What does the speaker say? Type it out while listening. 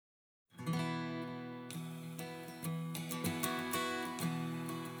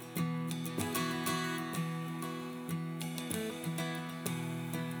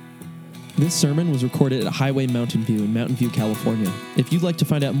This sermon was recorded at Highway Mountain View in Mountain View, California. If you'd like to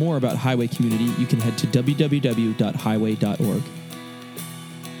find out more about Highway Community, you can head to www.highway.org.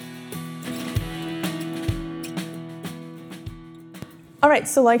 All right,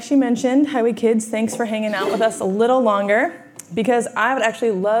 so like she mentioned, Highway Kids, thanks for hanging out with us a little longer, because I would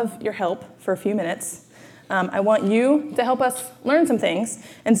actually love your help for a few minutes. I want you to help us learn some things.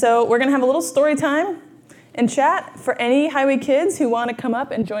 And so we're going to have a little story time and chat for any Highway Kids who want to come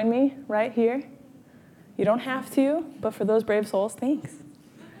up and join me right here. You don't have to, but for those brave souls, thanks.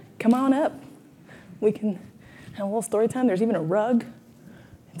 Come on up. We can have a little story time. There's even a rug.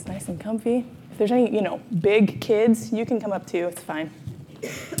 It's nice and comfy. If there's any, big kids, you can come up too. It's fine.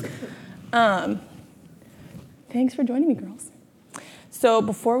 Thanks for joining me, girls. So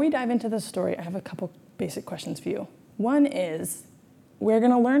before we dive into the story, I have a couple basic questions for you. One is, we're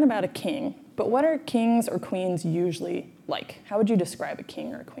going to learn about a king, but what are kings or queens usually like? How would you describe a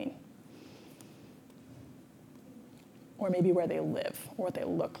king or a queen? Or maybe where they live, or what they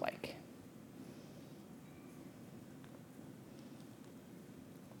look like.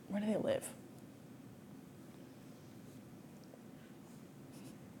 Where do they live?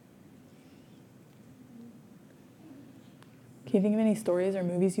 Can you think of any stories or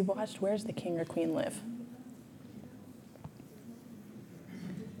movies you've watched? Where does the king or queen live?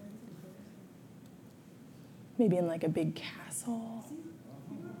 Maybe in like a big castle?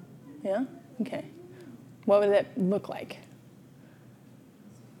 Yeah? Okay. What would it look like?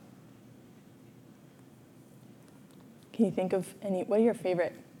 Can you think of any, what are your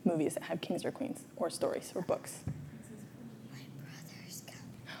favorite movies that have kings or queens, or stories, or books? My brother's coming.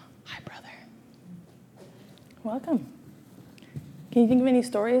 Hi, brother. Welcome. Can you think of any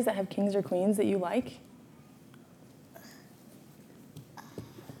stories that have kings or queens that you like?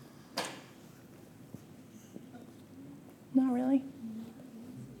 Not really?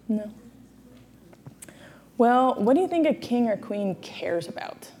 No. Well, what do you think a king or queen cares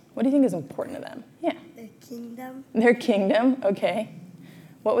about? What do you think is important to them? Yeah. Their kingdom. Their kingdom, okay.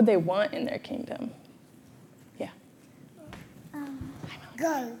 What would they want in their kingdom? Yeah.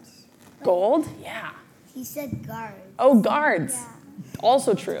 Guards. Gold? Yeah. He said guards. Oh, guards. Yeah.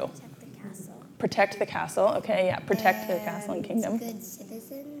 Also true. Protect the castle. Protect the castle, okay, yeah. Protect the castle and kingdom. Good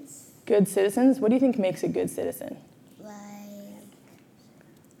citizens. Good citizens? What do you think makes a good citizen? Like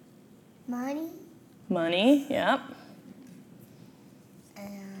money. Money, yep.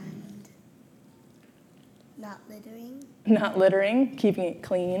 And not littering. Not littering, keeping it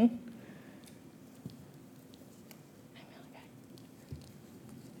clean.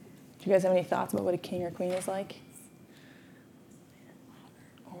 Do you guys have any thoughts about what a king or queen is like?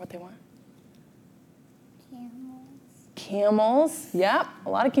 Or what they want? Camels. Camels, yep. A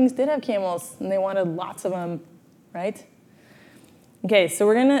lot of kings did have camels, and they wanted lots of them, right? Okay, so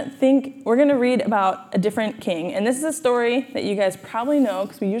we're gonna read about a different king, and this is a story that you guys probably know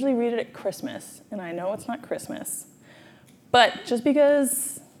because we usually read it at Christmas, and I know it's not Christmas, but just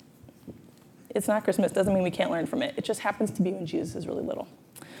because it's not Christmas doesn't mean we can't learn from it. It just happens to be when Jesus is really little.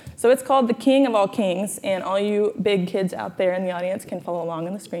 So it's called The King of All Kings, and all you big kids out there in the audience can follow along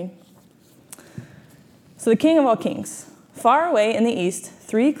on the screen. So the King of All Kings. Far away in the east,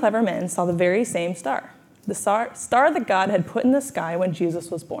 3 clever men saw the very same star, the star that God had put in the sky when Jesus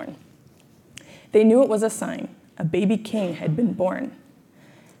was born. They knew it was a sign. A baby king had been born.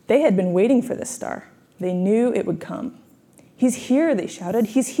 They had been waiting for this star. They knew it would come. "He's here," they shouted.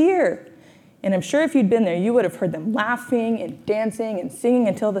 "He's here." And I'm sure if you'd been there, you would have heard them laughing and dancing and singing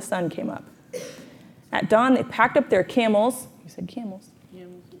until the sun came up. At dawn, they packed up their camels, you said camels,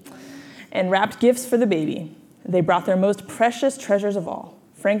 and wrapped gifts for the baby. They brought their most precious treasures of all,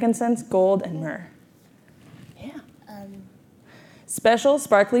 frankincense, gold, and myrrh. Yeah. Special,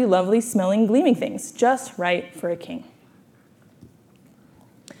 sparkly, lovely, smelling, gleaming things, just right for a king.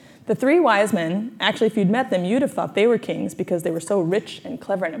 The 3 wise men, actually, if you'd met them, you'd have thought they were kings because they were so rich and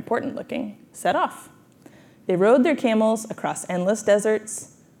clever and important looking, set off. They rode their camels across endless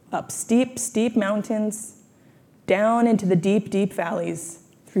deserts, up steep, steep mountains, down into the deep, deep valleys,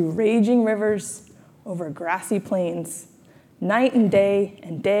 through raging rivers, over grassy plains, night and day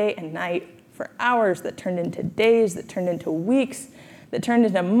and night, for hours that turned into days, that turned into weeks, that turned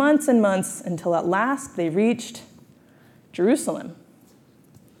into months and months, until at last they reached Jerusalem.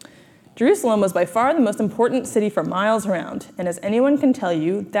 Jerusalem was by far the most important city for miles around, and as anyone can tell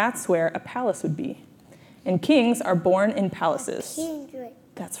you, that's where a palace would be. And kings are born in palaces.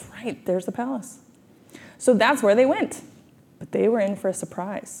 That's right, there's the palace. So that's where they went, but they were in for a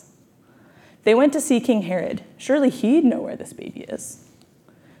surprise. They went to see King Herod. Surely he'd know where this baby is.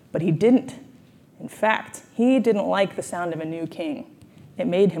 But he didn't. In fact, he didn't like the sound of a new king. It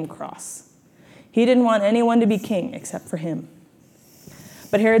made him cross. He didn't want anyone to be king except for him.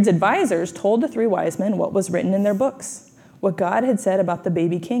 But Herod's advisors told the 3 wise men what was written in their books, what God had said about the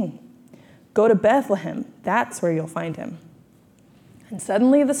baby king. Go to Bethlehem, that's where you'll find him. And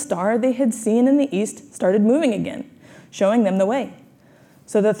suddenly the star they had seen in the east started moving again, showing them the way.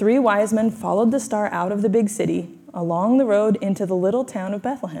 So the 3 wise men followed the star out of the big city, along the road into the little town of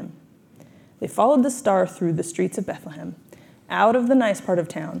Bethlehem. They followed the star through the streets of Bethlehem, out of the nice part of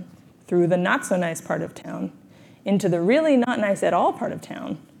town, through the not so nice part of town, into the really not nice at all part of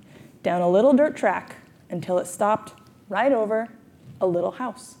town, down a little dirt track until it stopped right over a little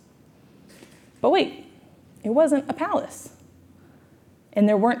house. But wait, it wasn't a palace. And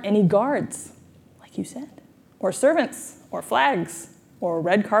there weren't any guards, like you said, or servants, or flags, or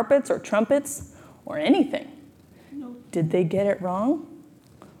red carpets, or trumpets, or anything. No. Did they get it wrong?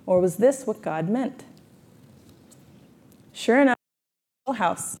 Or was this what God meant? Sure enough, in the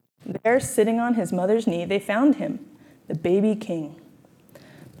house, there sitting on his mother's knee, they found him, the baby king.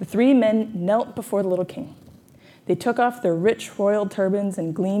 The 3 men knelt before the little king. They took off their rich royal turbans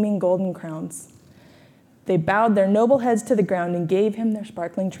and gleaming golden crowns. They bowed their noble heads to the ground and gave him their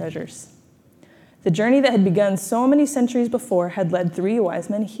sparkling treasures. The journey that had begun so many centuries before had led 3 wise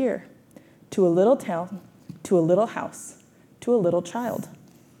men here, to a little town, to a little house, to a little child.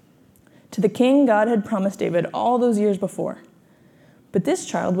 To the king God had promised David all those years before. But this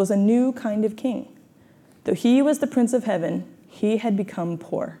child was a new kind of king. Though he was the Prince of Heaven, he had become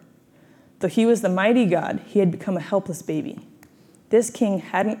poor. Though he was the mighty God, he had become a helpless baby. This king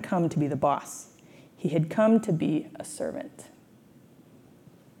hadn't come to be the boss. He had come to be a servant.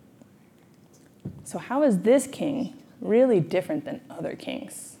 So how is this king really different than other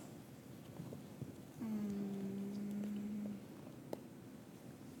kings?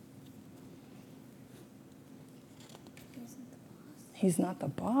 He's not the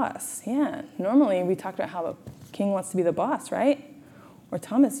boss. Yeah. Normally we talked about how a king wants to be the boss, right? Or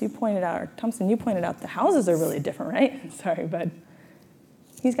Thompson, you pointed out the houses are really different, right? Sorry, but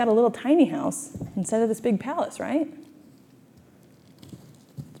he's got a little tiny house instead of this big palace, right?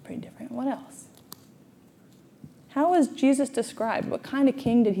 It's pretty different. What else? How was Jesus described? What kind of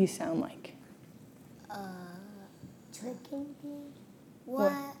king did he sound like? Tricking king.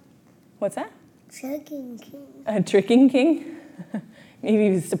 What? What's that? Tricking king. A tricking king?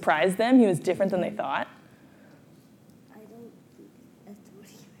 Maybe he surprised them. He was different than they thought. I don't think that's what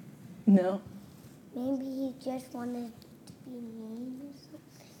he No. meant. Maybe he just wanted to be mean or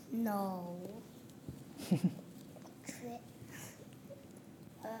something. No.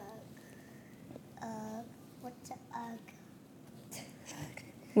 What's a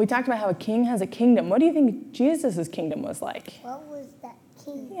We talked about how a king has a kingdom. What do you think Jesus' kingdom was like? What was that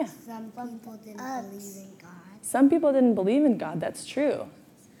king? Yeah. Some people didn't believe in God. Some people didn't believe in God. That's true.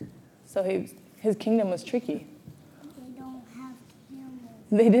 So his kingdom was tricky. They don't have camels.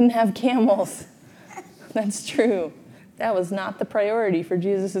 They didn't have camels. That's true. That was not the priority for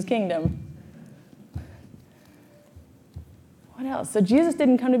Jesus' kingdom. What else? So Jesus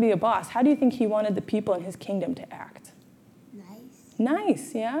didn't come to be a boss. How do you think he wanted the people in his kingdom to act? Nice.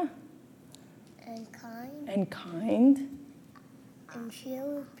 Nice, yeah? And kind. And kind. And share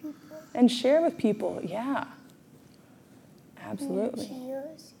with people. And share with people, yeah. Absolutely. And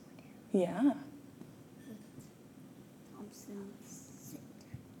cheers. Yeah. Thompson's.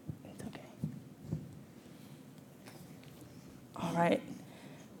 It's okay. All right.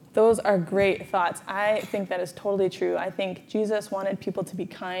 Those are great thoughts. I think that is totally true. I think Jesus wanted people to be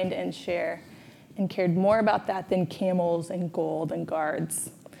kind and share and cared more about that than camels and gold and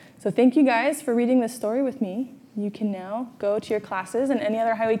guards. So thank you guys for reading this story with me. You can now go to your classes, and any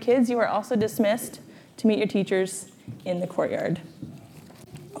other Highway kids, you are also dismissed to meet your teachers in the courtyard.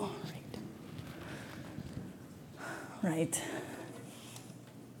 All right.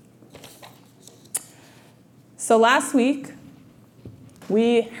 So last week,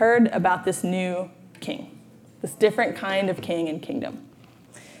 we heard about this new king, this different kind of king and kingdom.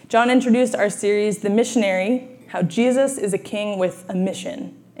 John introduced our series, The Missionary, how Jesus is a king with a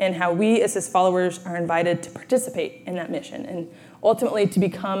mission, and how we as his followers are invited to participate in that mission, and ultimately to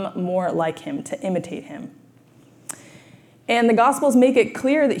become more like him, to imitate him. And the Gospels make it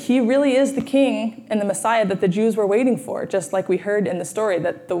clear that he really is the king and the Messiah that the Jews were waiting for, just like we heard in the story,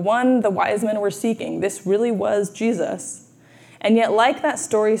 that the one the wise men were seeking, this really was Jesus. And yet, like that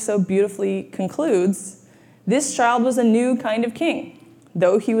story so beautifully concludes, this child was a new kind of king.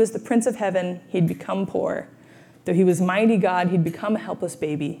 Though he was the Prince of Heaven, he'd become poor. Though he was mighty God, he'd become a helpless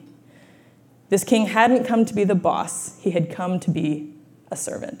baby. This king hadn't come to be the boss. He had come to be a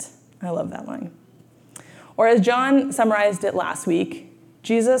servant. I love that line. Or as John summarized it last week,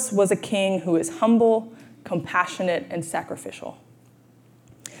 Jesus was a king who is humble, compassionate, and sacrificial.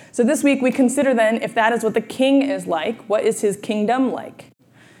 So this week we consider then, if that is what the king is like, what is his kingdom like?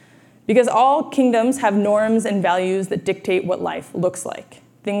 Because all kingdoms have norms and values that dictate what life looks like.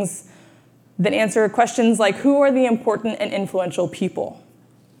 Things that answer questions like, who are the important and influential people?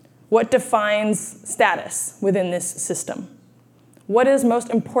 What defines status within this system? What is most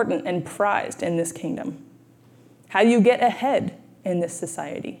important and prized in this kingdom? How do you get ahead in this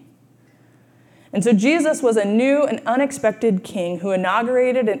society? And so Jesus was a new and unexpected king who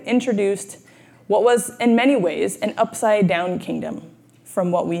inaugurated and introduced what was, in many ways, an upside-down kingdom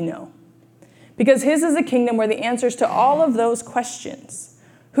from what we know. Because his is a kingdom where the answers to all of those questions,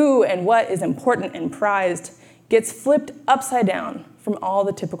 who and what is important and prized, gets flipped upside down from all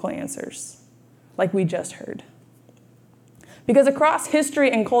the typical answers, like we just heard. Because across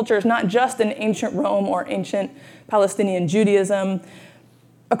history and cultures, not just in ancient Rome or ancient Palestinian Judaism,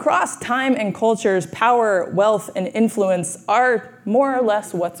 across time and cultures, power, wealth, and influence are more or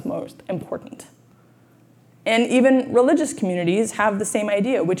less what's most important. And even religious communities have the same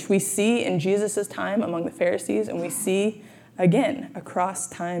idea, which we see in Jesus' time among the Pharisees, and we see, again, across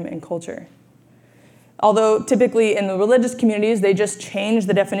time and culture. Although typically in the religious communities, they just change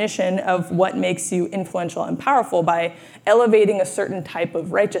the definition of what makes you influential and powerful by elevating a certain type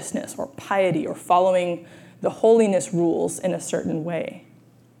of righteousness or piety or following the holiness rules in a certain way.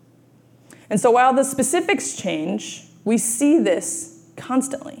 And so while the specifics change, we see this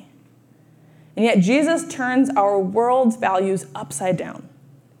constantly. And yet Jesus turns our world's values upside down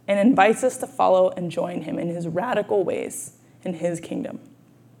and invites us to follow and join him in his radical ways in his kingdom.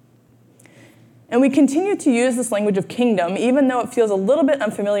 And we continue to use this language of kingdom, even though it feels a little bit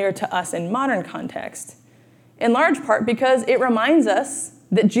unfamiliar to us in modern context, in large part because it reminds us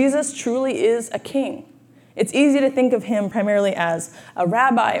that Jesus truly is a king. It's easy to think of him primarily as a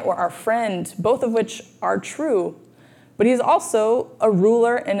rabbi or our friend, both of which are true, but he's also a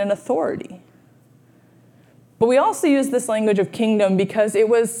ruler and an authority. But we also use this language of kingdom because it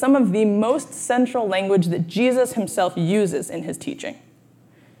was some of the most central language that Jesus himself uses in his teaching.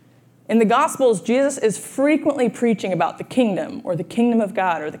 In the Gospels, Jesus is frequently preaching about the kingdom or the kingdom of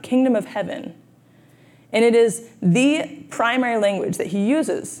God or the kingdom of heaven. And it is the primary language that he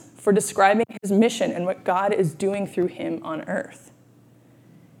uses for describing his mission and what God is doing through him on earth.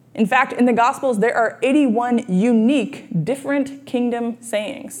 In fact, in the Gospels, there are 81 unique, different kingdom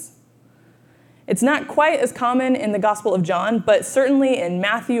sayings. It's not quite as common in the Gospel of John, but certainly in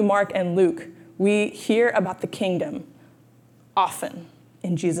Matthew, Mark, and Luke, we hear about the kingdom often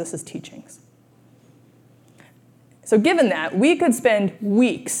in Jesus' teachings. So given that, we could spend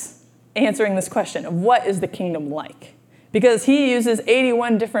weeks answering this question of what is the kingdom like? Because he uses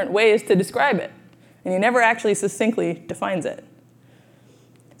 81 different ways to describe it, and he never actually succinctly defines it.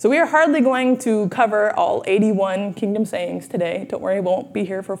 So we are hardly going to cover all 81 kingdom sayings today. Don't worry, we won't be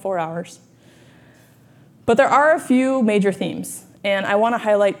here for 4 hours. But there are a few major themes, and I want to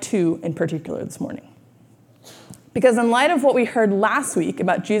highlight two in particular this morning. Because in light of what we heard last week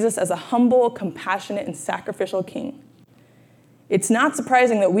about Jesus as a humble, compassionate, and sacrificial king, it's not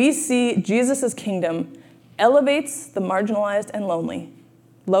surprising that we see Jesus' kingdom elevates the marginalized and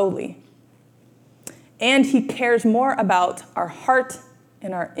lowly. And he cares more about our heart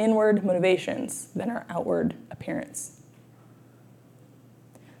and our inward motivations than our outward appearance.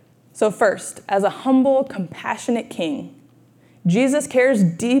 So first, as a humble, compassionate king, Jesus cares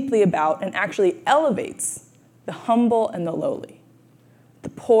deeply about and actually elevates the humble and the lowly, the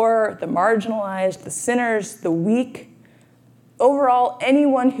poor, the marginalized, the sinners, the weak, overall,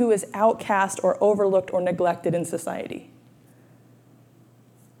 anyone who is outcast or overlooked or neglected in society.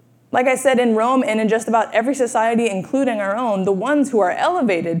 Like I said, in Rome and in just about every society, including our own, the ones who are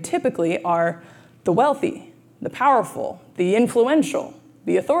elevated typically are the wealthy, the powerful, the influential,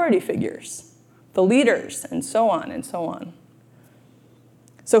 the authority figures, the leaders, and so on and so on.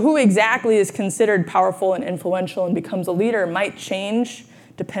 So who exactly is considered powerful and influential and becomes a leader might change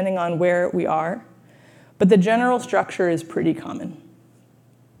depending on where we are. But the general structure is pretty common.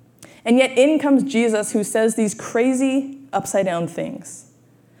 And yet in comes Jesus, who says these crazy upside-down things.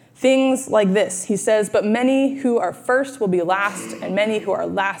 Things like this. He says, but many who are first will be last, and many who are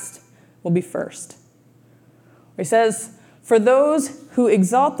last will be first. He says, for those who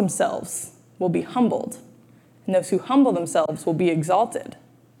exalt themselves will be humbled, and those who humble themselves will be exalted.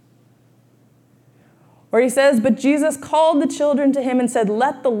 Where he says, but Jesus called the children to him and said,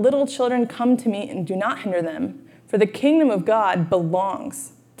 let the little children come to me and do not hinder them, for the kingdom of God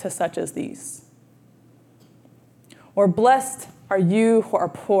belongs to such as these. Or blessed are you who are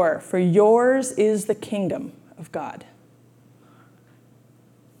poor, for yours is the kingdom of God.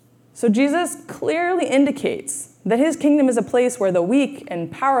 So Jesus clearly indicates that his kingdom is a place where the weak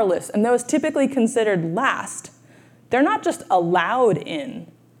and powerless and those typically considered last, they're not just allowed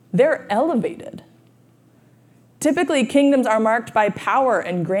in, they're elevated. Typically, kingdoms are marked by power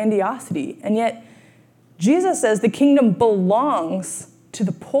and grandiosity, and yet Jesus says the kingdom belongs to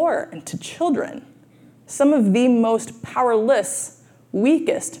the poor and to children, some of the most powerless,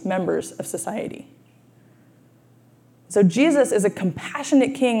 weakest members of society. So Jesus is a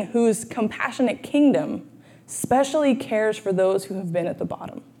compassionate king whose compassionate kingdom specially cares for those who have been at the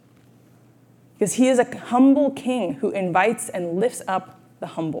bottom. Because he is a humble king who invites and lifts up the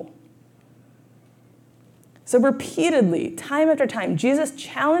humble. So repeatedly, time after time, Jesus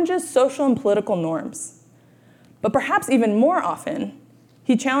challenges social and political norms. But perhaps even more often,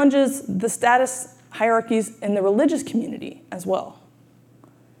 he challenges the status hierarchies in the religious community as well.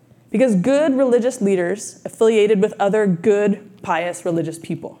 Because good religious leaders affiliated with other good, pious religious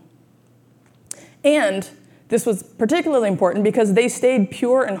people. And this was particularly important because they stayed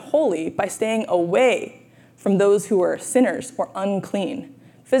pure and holy by staying away from those who were sinners or unclean,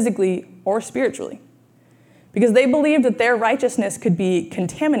 physically or spiritually. Because they believed that their righteousness could be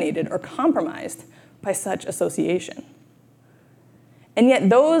contaminated or compromised by such association. And yet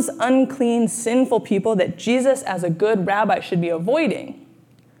those unclean, sinful people that Jesus as a good rabbi should be avoiding,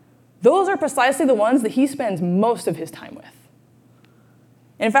 those are precisely the ones that he spends most of his time with.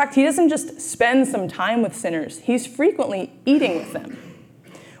 In fact, he doesn't just spend some time with sinners, he's frequently eating with them,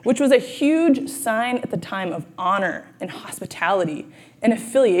 which was a huge sign at the time of honor and hospitality and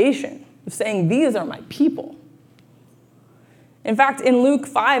affiliation, of saying, these are my people. In fact, in Luke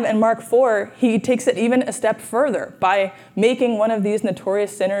 5 and Mark 4, he takes it even a step further by making one of these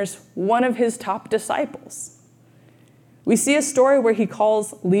notorious sinners one of his top disciples. We see a story where he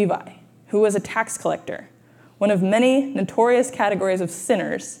calls Levi, who was a tax collector, one of many notorious categories of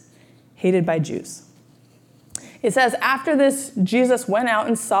sinners hated by Jews. It says, after this, Jesus went out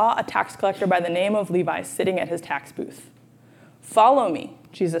and saw a tax collector by the name of Levi sitting at his tax booth. "Follow me,"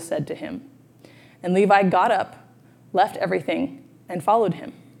 Jesus said to him. And Levi got up, left everything, and followed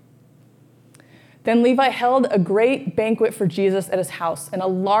him. Then Levi held a great banquet for Jesus at his house, and a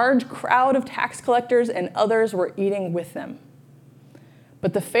large crowd of tax collectors and others were eating with them.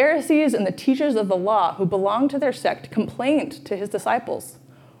 But the Pharisees and the teachers of the law who belonged to their sect complained to his disciples,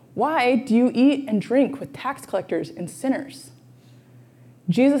 "Why do you eat and drink with tax collectors and sinners?"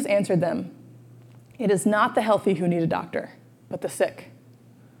 Jesus answered them, "It is not the healthy who need a doctor, but the sick.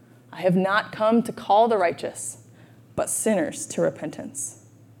 I have not come to call the righteous, but sinners to repentance."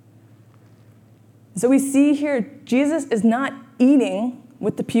 So we see here, Jesus is not eating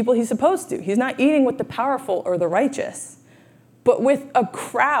with the people he's supposed to. He's not eating with the powerful or the righteous, but with a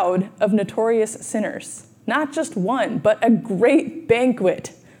crowd of notorious sinners. Not just one, but a great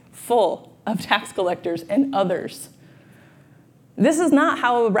banquet full of tax collectors and others. This is not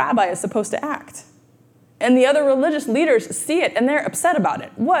how a rabbi is supposed to act. And the other religious leaders see it and they're upset about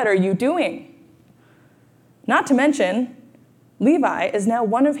it. What are you doing? Not to mention, Levi is now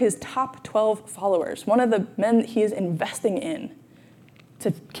one of his top 12 followers, one of the men that he is investing in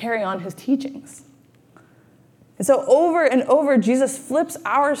to carry on his teachings. And so over and over, Jesus flips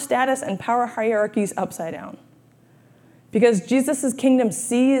our status and power hierarchies upside down. Because Jesus' kingdom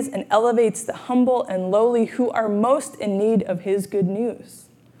sees and elevates the humble and lowly who are most in need of his good news.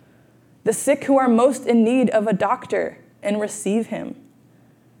 The sick who are most in need of a doctor and receive him.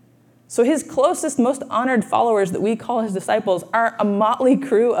 So his closest, most honored followers that we call his disciples are a motley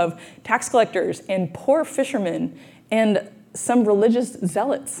crew of tax collectors and poor fishermen and some religious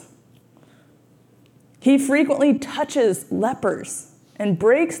zealots. He frequently touches lepers and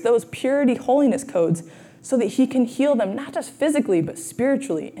breaks those purity holiness codes so that he can heal them, not just physically, but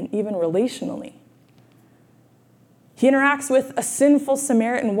spiritually and even relationally. He interacts with a sinful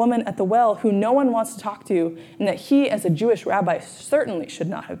Samaritan woman at the well who no one wants to talk to and that he, as a Jewish rabbi, certainly should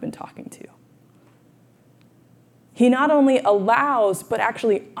not have been talking to. He not only allows, but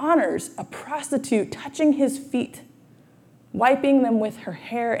actually honors a prostitute touching his feet, wiping them with her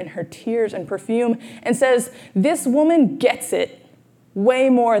hair and her tears and perfume, and says, "This woman gets it way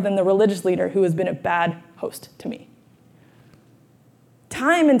more than the religious leader who has been a bad host to me."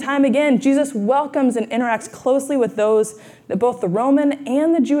 Time and time again, Jesus welcomes and interacts closely with those that both the Roman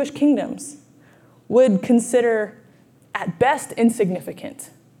and the Jewish kingdoms would consider at best insignificant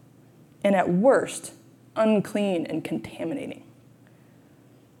and at worst unclean and contaminating.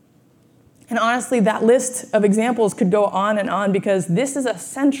 And honestly, that list of examples could go on because this is a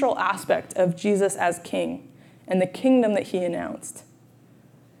central aspect of Jesus as king and the kingdom that he announced.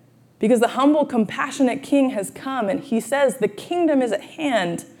 Because the humble, compassionate king has come and he says the kingdom is at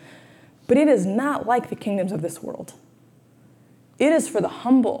hand, but it is not like the kingdoms of this world. It is for the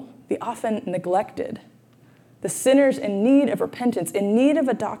humble, the often neglected, the sinners in need of repentance, in need of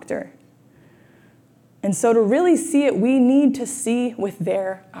a doctor. And so to really see it, we need to see with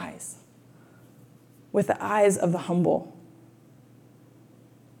their eyes, with the eyes of the humble.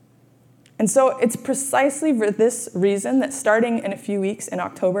 And so it's precisely for this reason that starting in a few weeks in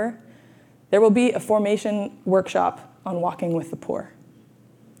October, there will be a formation workshop on walking with the poor.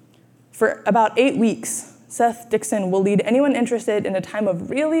 For about 8 weeks, Seth Dixon will lead anyone interested in a time of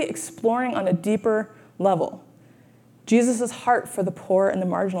really exploring on a deeper level Jesus' heart for the poor and the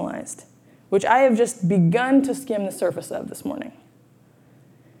marginalized, which I have just begun to skim the surface of this morning.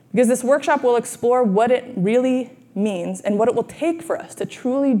 Because this workshop will explore what it really means and what it will take for us to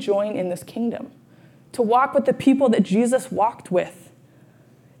truly join in this kingdom, to walk with the people that Jesus walked with,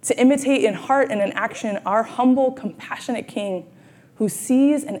 to imitate in heart and in action our humble, compassionate King who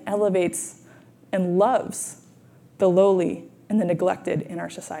sees and elevates and loves the lowly and the neglected in our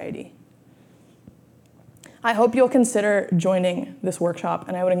society. I hope you'll consider joining this workshop,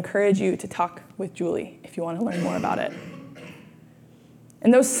 and I would encourage you to talk with Julie if you want to learn more about it.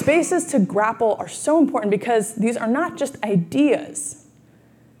 And those spaces to grapple are so important because these are not just ideas,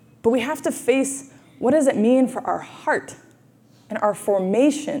 but we have to face what does it mean for our heart and our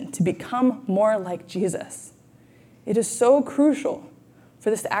formation to become more like Jesus. It is so crucial for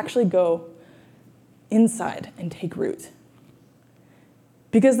this to actually go inside and take root.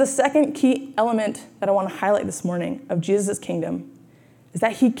 Because the second key element that I want to highlight this morning of Jesus' kingdom is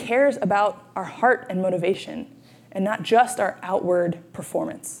that he cares about our heart and motivation and not just our outward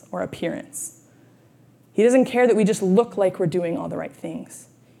performance or appearance. He doesn't care that we just look like we're doing all the right things.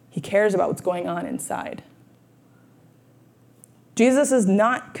 He cares about what's going on inside. Jesus is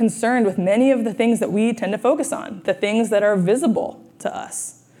not concerned with many of the things that we tend to focus on, the things that are visible to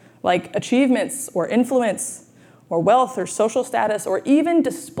us, like achievements or influence or wealth or social status or even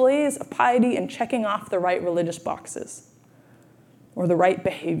displays of piety and checking off the right religious boxes or the right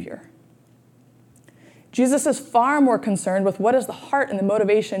behavior. Jesus is far more concerned with what is the heart and the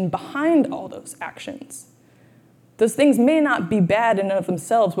motivation behind all those actions. Those things may not be bad in and of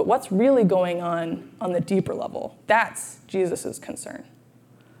themselves, but what's really going on the deeper level? That's Jesus' concern.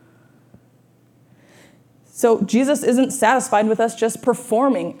 So Jesus isn't satisfied with us just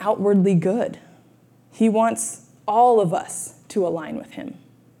performing outwardly good. He wants all of us to align with him.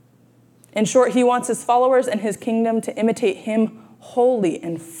 In short, he wants his followers and his kingdom to imitate him wholly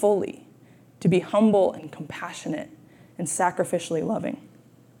and fully, to be humble and compassionate and sacrificially loving.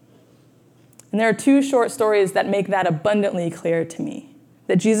 And there are 2 short stories that make that abundantly clear to me,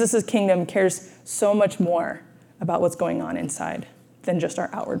 that Jesus' kingdom cares so much more about what's going on inside than just our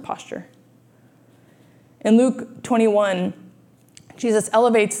outward posture. In Luke 21, Jesus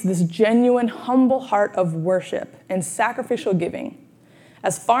elevates this genuine, humble heart of worship and sacrificial giving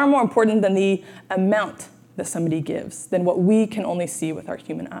as far more important than the amount that somebody gives, than what we can only see with our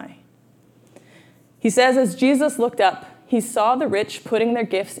human eye. He says, as Jesus looked up, he saw the rich putting their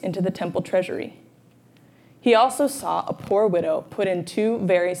gifts into the temple treasury. He also saw a poor widow put in 2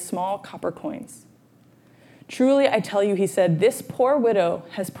 very small copper coins. Truly, I tell you, he said, this poor widow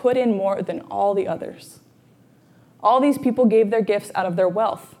has put in more than all the others. All these people gave their gifts out of their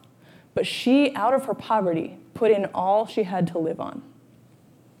wealth, but she, out of her poverty, put in all she had to live on.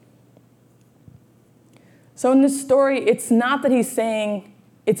 So in this story, it's not that he's saying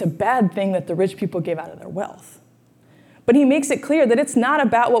it's a bad thing that the rich people gave out of their wealth. But he makes it clear that it's not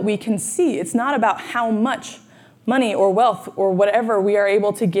about what we can see. It's not about how much money or wealth or whatever we are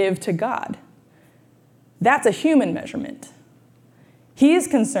able to give to God. That's a human measurement. He is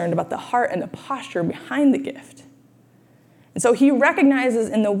concerned about the heart and the posture behind the gift. And so he recognizes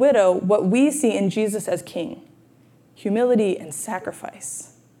in the widow what we see in Jesus as king, humility and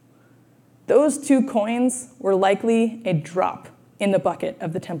sacrifice. Those 2 coins were likely a drop in the bucket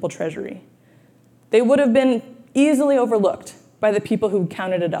of the temple treasury. They would have been easily overlooked by the people who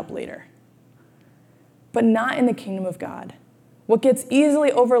counted it up later. But not in the kingdom of God. What gets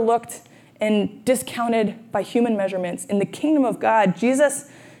easily overlooked and discounted by human measurements, in the kingdom of God, Jesus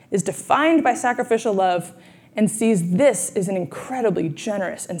is defined by sacrificial love and sees this as an incredibly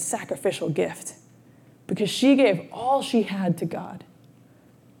generous and sacrificial gift because she gave all she had to God.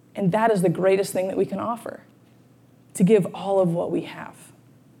 And that is the greatest thing that we can offer, to give all of what we have.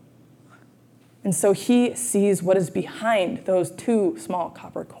 And so he sees what is behind those 2 small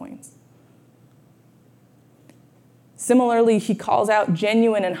copper coins. Similarly, he calls out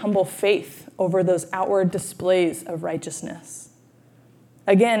genuine and humble faith over those outward displays of righteousness.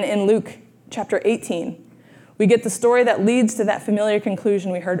 Again, in Luke chapter 18, we get the story that leads to that familiar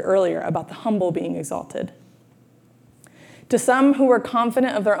conclusion we heard earlier about the humble being exalted. To some who were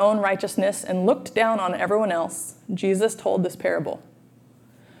confident of their own righteousness and looked down on everyone else, Jesus told this parable.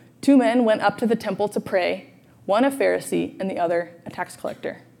 2 men went up to the temple to pray, one a Pharisee and the other a tax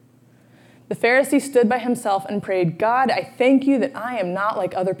collector. The Pharisee stood by himself and prayed, "God, I thank you that I am not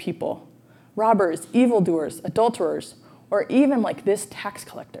like other people, robbers, evildoers, adulterers, or even like this tax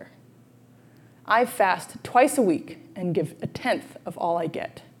collector. I fast twice a week and give 1/10 of all I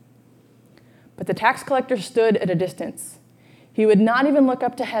get." But the tax collector stood at a distance. He would not even look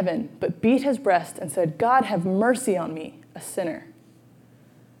up to heaven, but beat his breast and said, "God, have mercy on me, a sinner."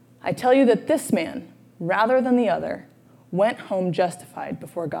 I tell you that this man, rather than the other, went home justified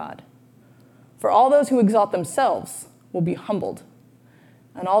before God. For all those who exalt themselves will be humbled,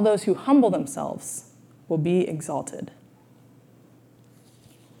 and all those who humble themselves will be exalted.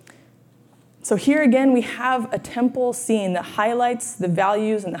 So here again, we have a temple scene that highlights the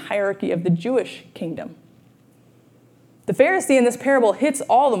values and the hierarchy of the Jewish kingdom. The Pharisee in this parable hits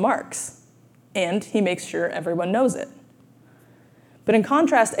all the marks, and he makes sure everyone knows it. But in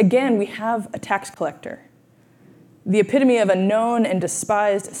contrast, again, we have a tax collector, the epitome of a known and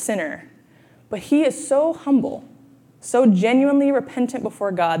despised sinner. But he is so humble, so genuinely repentant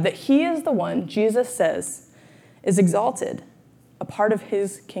before God, that he is the one, Jesus says, is exalted, a part of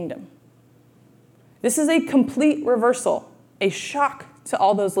his kingdom. This is a complete reversal, a shock to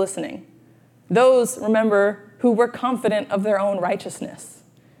all those listening. Those, remember, who were confident of their own righteousness.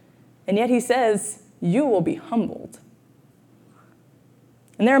 And yet he says, you will be humbled.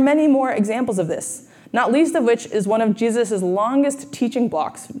 And there are many more examples of this, not least of which is one of Jesus' longest teaching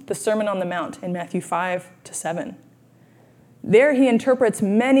blocks, the Sermon on the Mount in Matthew 5-7. There he interprets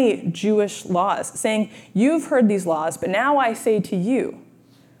many Jewish laws, saying, "You've heard these laws, but now I say to you,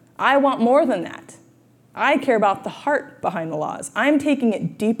 I want more than that. I care about the heart behind the laws. I'm taking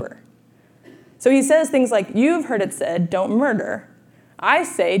it deeper." So he says things like, "You've heard it said, don't murder. I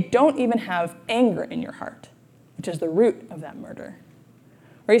say, don't even have anger in your heart," which is the root of that murder.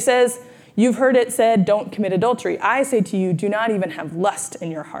 Or he says, "You've heard it said, don't commit adultery. I say to you, do not even have lust in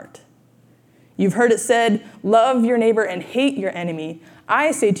your heart. You've heard it said, love your neighbor and hate your enemy.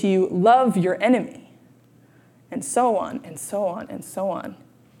 I say to you, love your enemy." And so on, and so on, and so on.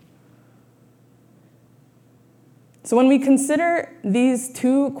 So when we consider these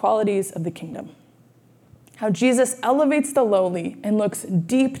two qualities of the kingdom, how Jesus elevates the lowly and looks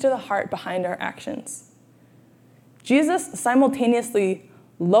deep to the heart behind our actions, Jesus simultaneously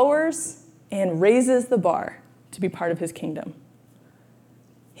lowers and raises the bar to be part of his kingdom.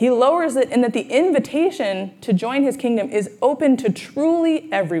 He lowers it in that the invitation to join his kingdom is open to truly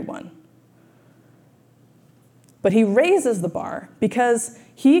everyone. But he raises the bar because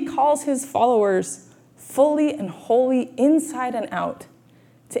he calls his followers fully and wholly inside and out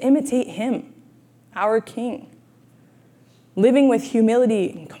to imitate him, our King, living with humility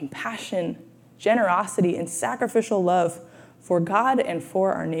and compassion, generosity, and sacrificial love for God and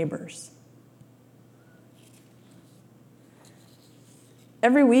for our neighbors.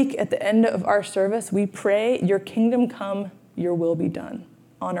 Every week at the end of our service, we pray, "Your kingdom come, your will be done,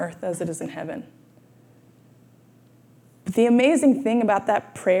 on earth as it is in heaven." But the amazing thing about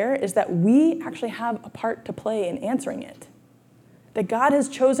that prayer is that we actually have a part to play in answering it. That God has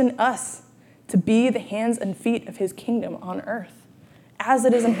chosen us to be the hands and feet of his kingdom on earth, as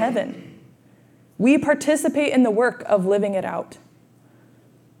it is in heaven. We participate in the work of living it out.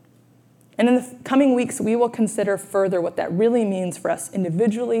 And in the coming weeks, we will consider further what that really means for us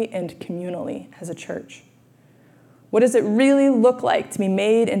individually and communally as a church. What does it really look like to be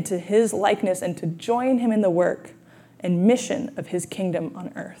made into his likeness and to join him in the work and mission of his kingdom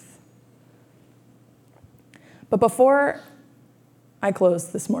on earth? But before I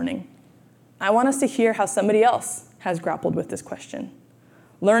close this morning, I want us to hear how somebody else has grappled with this question,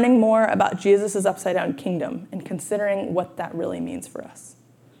 learning more about Jesus' upside-down kingdom and considering what that really means for us.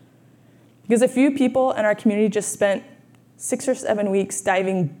 Because a few people in our community just spent 6 or 7 weeks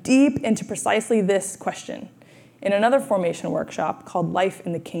diving deep into precisely this question in another formation workshop called Life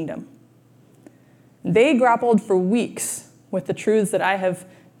in the Kingdom. They grappled for weeks with the truths that I have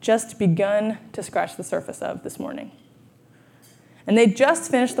just begun to scratch the surface of this morning. And they just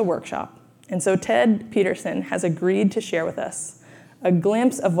finished the workshop, and so Ted Peterson has agreed to share with us a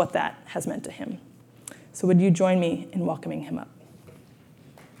glimpse of what that has meant to him. So would you join me in welcoming him up?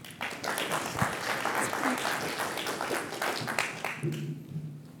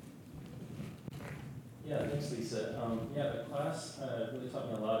 Yeah, thanks, Lisa. The class really taught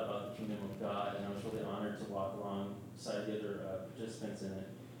me a lot about the kingdom of God, and I was really honored to walk alongside the other participants in it.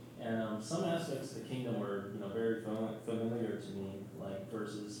 And some aspects of the kingdom were, very familiar to me, like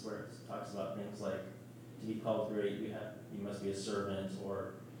verses where it talks about things like, to be called great, you must be a servant,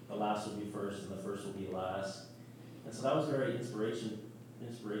 or the last will be first and the first will be last. And so that was very inspirational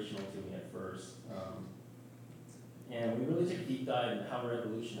to me at first. And we really took a deep dive into how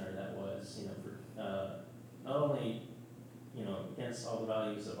revolutionary that was, for not only, against all the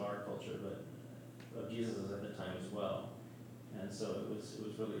values of our culture, but of Jesus's at the time as well. And so it was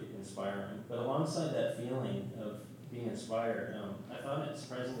really inspiring. But alongside that feeling of being inspired, I found it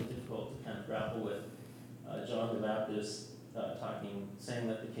surprisingly difficult to kind of grapple with John the Baptist saying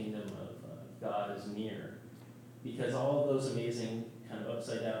that the kingdom of God is near, because all of those amazing kind of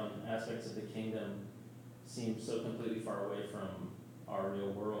upside down aspects of the kingdom seem so completely far away from our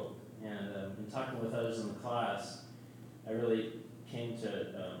real world. And in talking with others in the class, I really came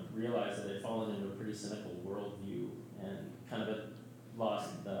to realize that I'd fallen into a pretty cynical worldview and kind of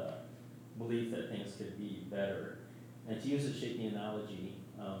lost the belief that things could be better. And to use a shaky analogy,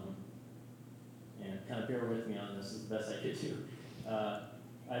 and kind of bear with me on this as best I could do,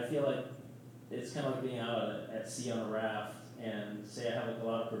 I feel like it's kind of like being out at sea on a raft, and say I have like a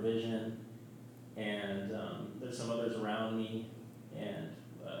lot of provision, and there's some others around me, and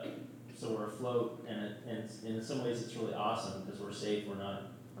so we're afloat, and in some ways it's really awesome because we're safe, we're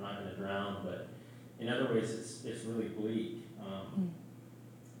not going to drown, but in other ways it's really bleak.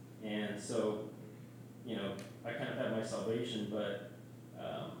 And so, I kind of have my salvation, but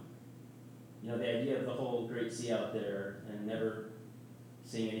the idea of the whole great sea out there and never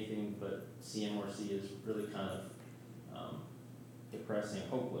seeing anything but sea and more sea is really kind of depressing,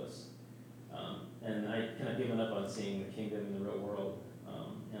 hopeless. And I kind of given up on seeing the kingdom in the real world,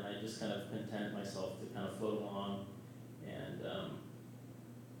 and I just kind of content myself to kind of float along and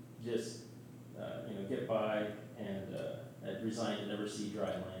just get by and resign to never see dry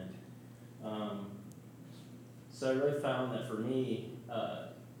land. So I really found that for me,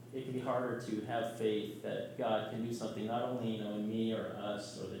 it can be harder to have faith that God can do something not only in me or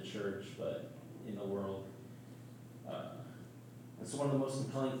us or the church, but in the world. And so one of the most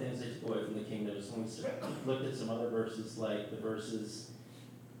compelling things I took away from the kingdom is when we looked at some other verses, like the verses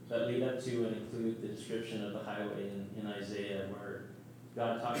that lead up to and include the description of the highway in Isaiah, where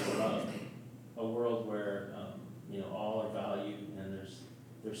God talks about a world where all are valued and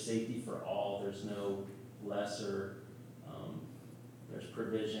there's safety for all. There's no lesser. There's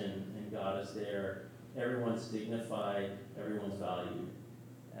provision, and God is there. Everyone's dignified. Everyone's valued,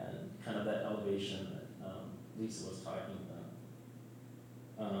 and kind of that elevation that Lisa was talking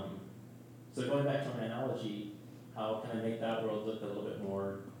about. So going back to my analogy, how can I make that world look a little bit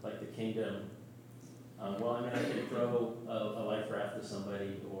more like the kingdom? I could throw a life raft to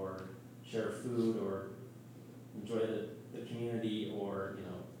somebody, or share food, or enjoy the community, or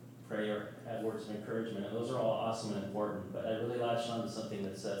pray or add words of encouragement. And those are all awesome and important. But I really latched on to something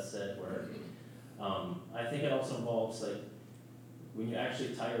that Seth said, where I think it also involves like when you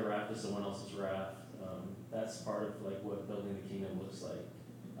actually tie your raft to someone else's raft. That's part of like what building the kingdom looks like,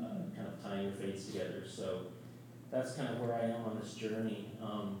 kind of tying your fates together. So that's kind of where I am on this journey.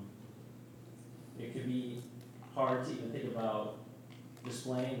 It could be hard to even think about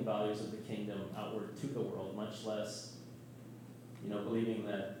displaying the values of the kingdom outward to the world, much less, believing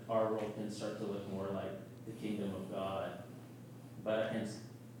that our world can start to look more like the kingdom of God. But I can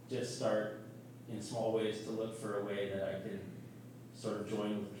just start in small ways to look for a way that I can sort of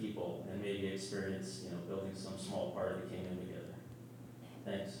join with people and maybe experience, building some small part of the kingdom together.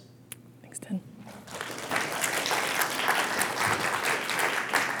 Thanks. Thanks, Ted.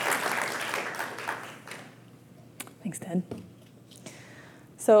 Thanks, Ted.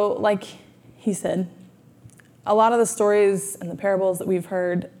 So, like he said, a lot of the stories and the parables that we've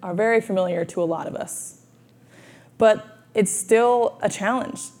heard are very familiar to a lot of us. But it's still a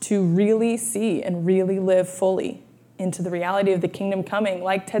challenge to really see and really live fully into the reality of the kingdom coming.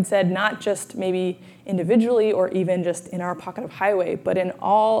 Like Ted said, not just maybe individually or even just in our pocket of highway, but in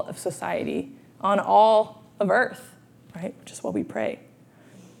all of society, on all of earth, right? Which is what we pray.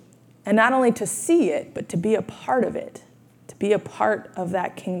 And not only to see it, but to be a part of it, to be a part of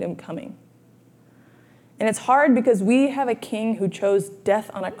that kingdom coming. And it's hard because we have a king who chose death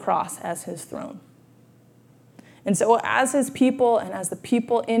on a cross as his throne. And so as his people and as the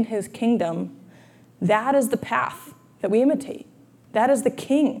people in his kingdom, that is the path that we imitate. That is the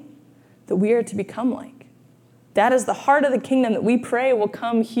king that we are to become like. That is the heart of the kingdom that we pray will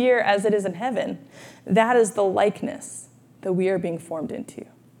come here as it is in heaven. That is the likeness that we are being formed into.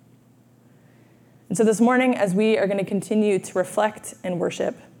 And so this morning, as we are going to continue to reflect and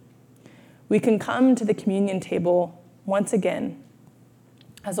worship, we can come to the communion table once again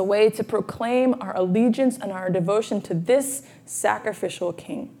as a way to proclaim our allegiance and our devotion to this sacrificial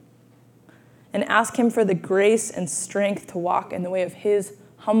King, and ask him for the grace and strength to walk in the way of his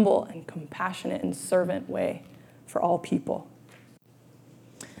humble and compassionate and servant way for all people.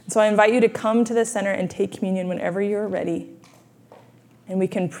 So I invite you to come to the center and take communion whenever you're ready. And we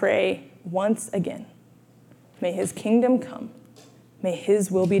can pray once again. May his kingdom come. May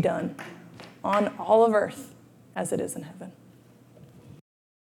his will be done on all of earth as it is in heaven.